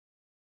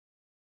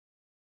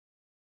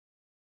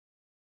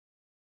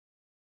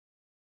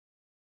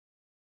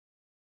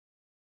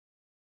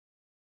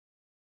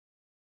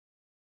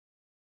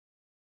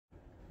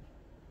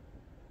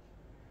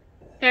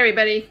Hey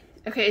everybody.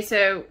 Okay,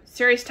 so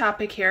serious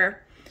topic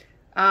here.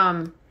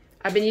 I've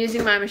been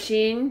using my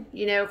machine,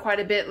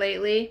 quite a bit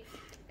lately,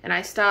 and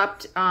I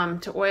stopped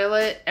to oil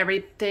it,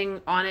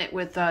 everything on it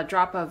with a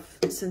drop of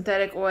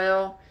synthetic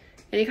oil.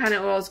 Any kind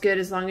of oil is good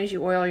as long as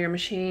you oil your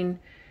machine.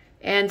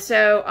 And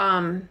so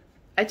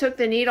I took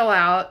the needle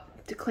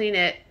out to clean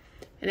it,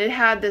 and it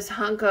had this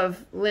hunk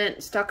of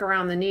lint stuck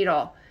around the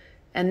needle.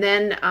 And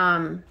then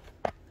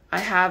I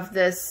have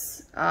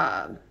this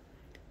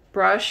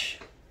brush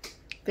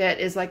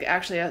that is like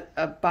actually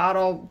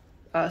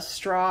a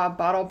straw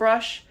bottle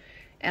brush,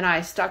 and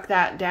I stuck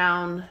that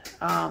down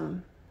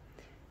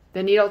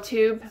the needle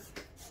tube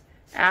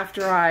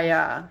after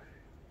I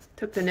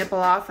took the nipple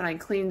off, and I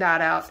cleaned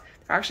that out.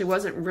 There actually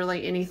wasn't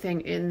really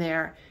anything in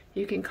there.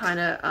 You can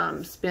kind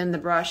of spin the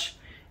brush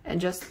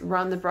and just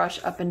run the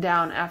brush up and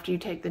down after you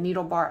take the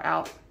needle bar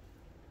out.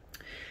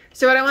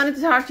 So what I wanted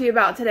to talk to you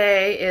about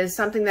today is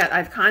something that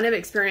I've kind of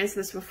experienced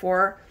this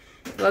before.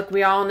 Look,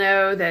 we all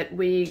know that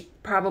we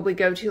probably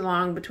go too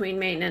long between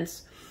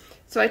maintenance.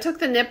 So I took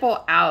the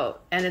nipple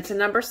out, and it's a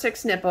number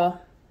 6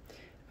 nipple.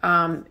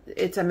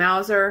 It's a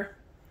Mauser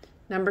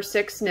number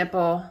 6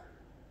 nipple.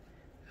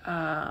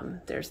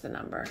 There's the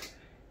number.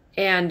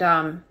 And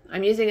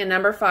I'm using a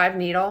number 5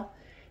 needle.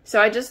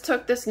 So I just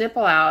took this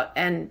nipple out,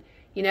 and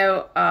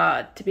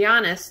to be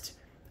honest,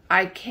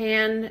 I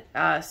can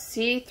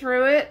see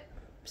through it.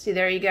 See,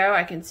 there you go.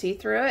 I can see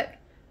through it.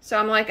 So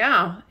I'm like,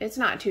 oh, it's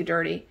not too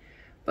dirty.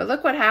 But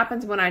look what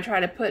happens when I try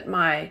to put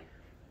my,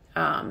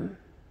 sorry,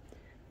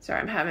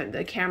 I'm having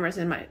the cameras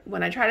in my,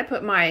 when I try to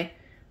put my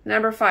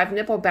number 5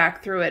 nipple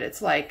back through it,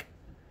 it's like,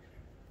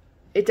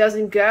 it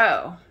doesn't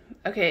go.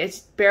 Okay, it's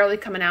barely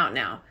coming out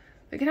now.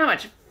 Look at how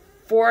much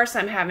force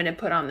I'm having to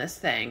put on this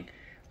thing.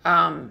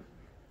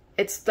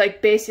 It's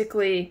like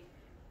basically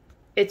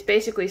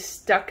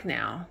stuck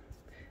now.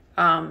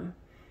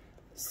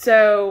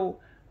 So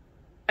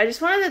I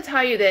just wanted to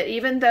tell you that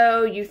even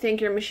though you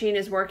think your machine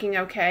is working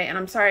okay, and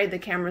I'm sorry the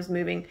camera's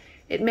moving,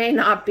 it may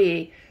not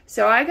be.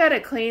 So I got to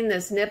clean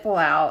this nipple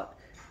out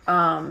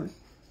and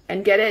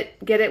get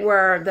it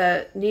where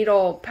the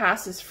needle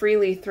passes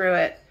freely through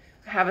it.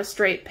 I have a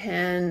straight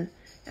pin,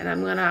 and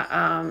I'm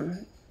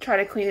gonna try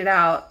to clean it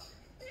out.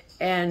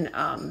 And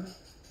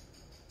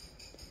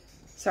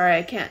sorry,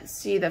 I can't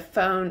see. The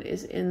phone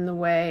is in the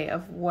way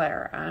of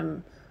where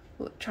I'm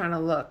trying to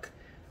look.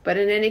 But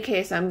in any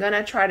case, I'm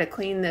gonna try to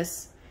clean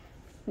this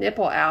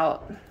nipple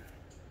out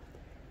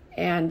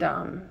and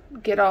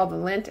get all the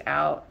lint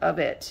out of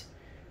it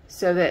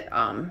so that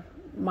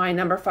my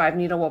number 5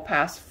 needle will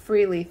pass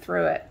freely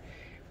through it.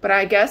 But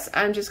I guess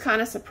I'm just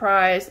kind of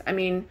surprised. I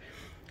mean,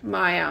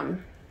 my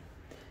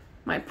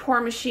poor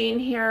machine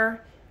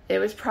here, it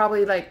was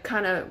probably like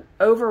kind of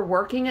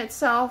overworking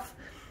itself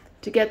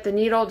to get the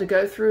needle to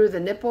go through the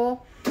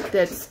nipple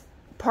that's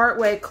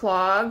partway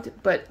clogged,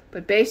 but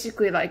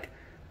basically, like,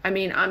 I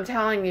mean, I'm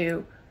telling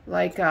you,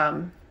 like,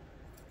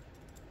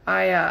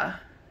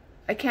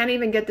 I can't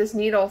even get this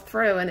needle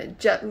through, and it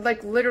just,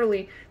 like,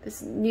 literally,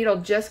 this needle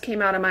just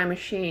came out of my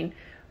machine,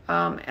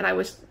 and I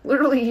was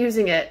literally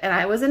using it, and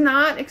I was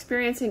not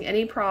experiencing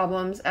any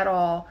problems at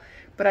all,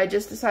 but I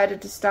just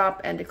decided to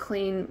stop and to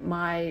clean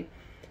my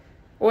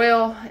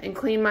oil and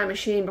clean my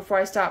machine before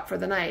I stop for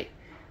the night.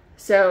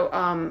 So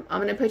I'm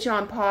going to put you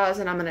on pause,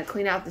 and I'm going to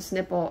clean out this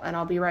nipple, and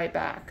I'll be right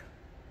back.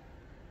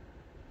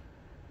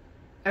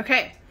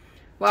 Okay,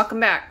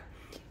 welcome back.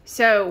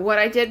 So what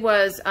I did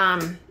was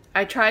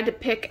I tried to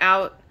pick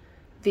out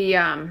the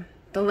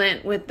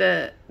lint with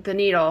the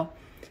needle,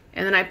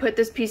 and then I put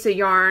this piece of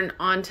yarn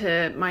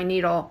onto my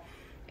needle,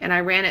 and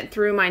I ran it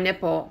through my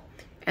nipple,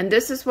 and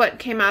this is what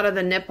came out of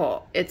the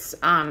nipple. It's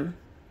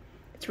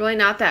really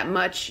not that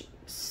much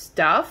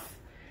stuff,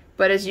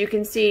 but as you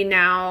can see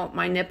now,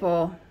 my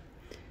nipple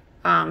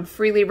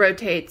freely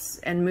rotates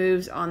and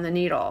moves on the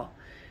needle.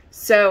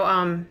 So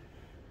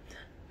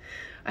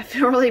I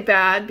feel really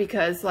bad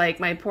because, like,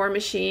 my poor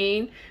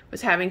machine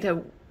was having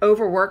to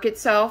overwork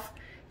itself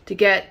to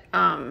get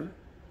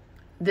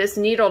this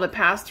needle to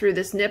pass through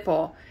this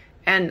nipple,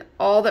 and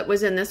all that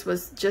was in this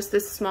was just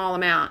this small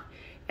amount.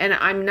 And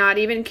I'm not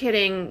even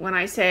kidding when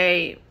I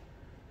say,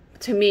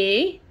 to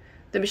me,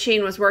 the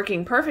machine was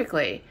working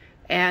perfectly,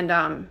 and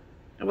I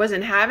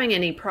wasn't having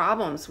any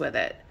problems with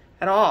it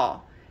at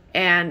all.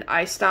 And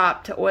I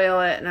stopped to oil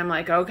it, and I'm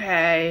like,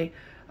 okay,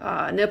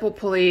 nipple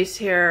police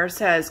here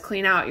says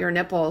clean out your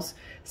nipples.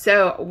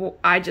 So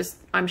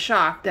I'm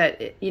shocked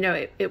that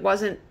it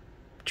wasn't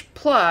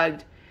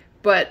plugged,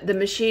 but the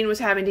machine was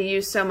having to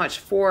use so much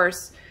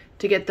force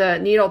to get the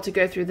needle to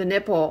go through the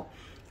nipple.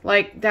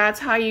 Like, that's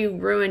how you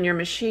ruin your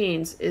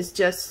machines, is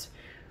just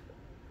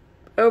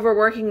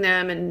overworking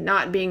them and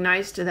not being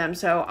nice to them.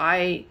 So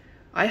I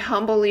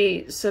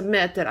humbly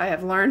submit that I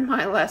have learned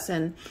my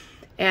lesson.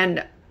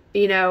 And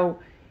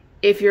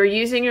if you're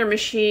using your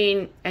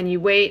machine and you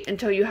wait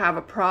until you have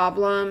a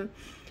problem,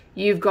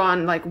 you've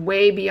gone like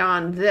way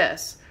beyond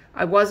this.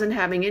 I wasn't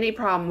having any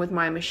problem with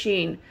my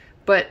machine,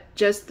 but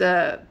just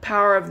the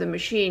power of the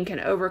machine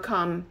can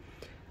overcome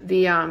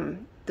the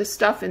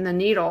stuff in the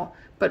needle.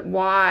 but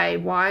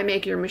why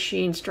make your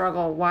machine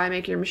struggle? Why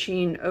make your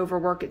machine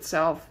overwork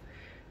itself?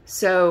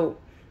 So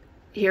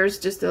here's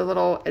just a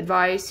little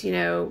advice, you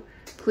know,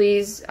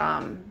 please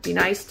be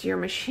nice to your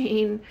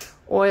machine,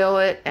 oil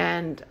it,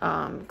 and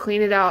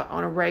clean it out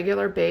on a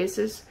regular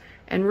basis,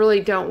 and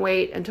really don't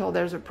wait until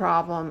there's a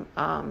problem.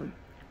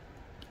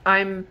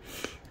 I'm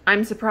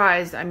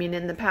surprised. I mean,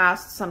 in the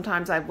past,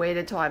 sometimes I've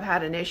waited till I've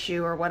had an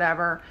issue or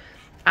whatever.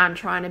 I'm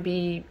trying to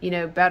be, you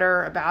know,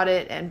 better about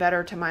it and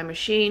better to my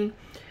machine.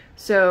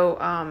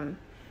 So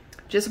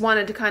just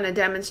wanted to kind of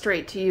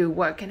demonstrate to you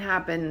what can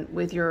happen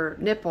with your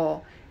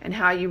nipple and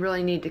how you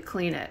really need to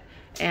clean it.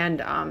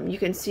 And you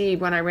can see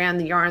when I ran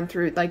the yarn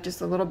through, like just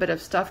a little bit of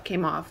stuff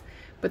came off.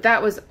 But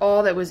that was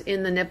all that was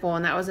in the nipple,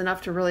 and that was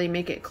enough to really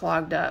make it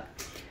clogged up.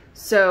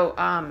 So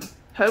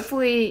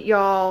hopefully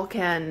y'all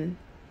can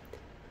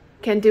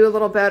do a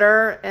little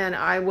better, and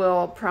I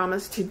will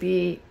promise to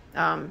be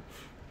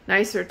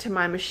nicer to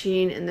my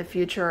machine in the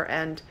future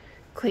and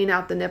clean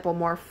out the nipple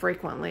more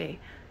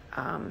frequently.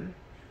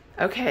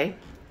 Okay,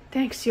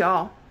 thanks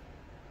y'all.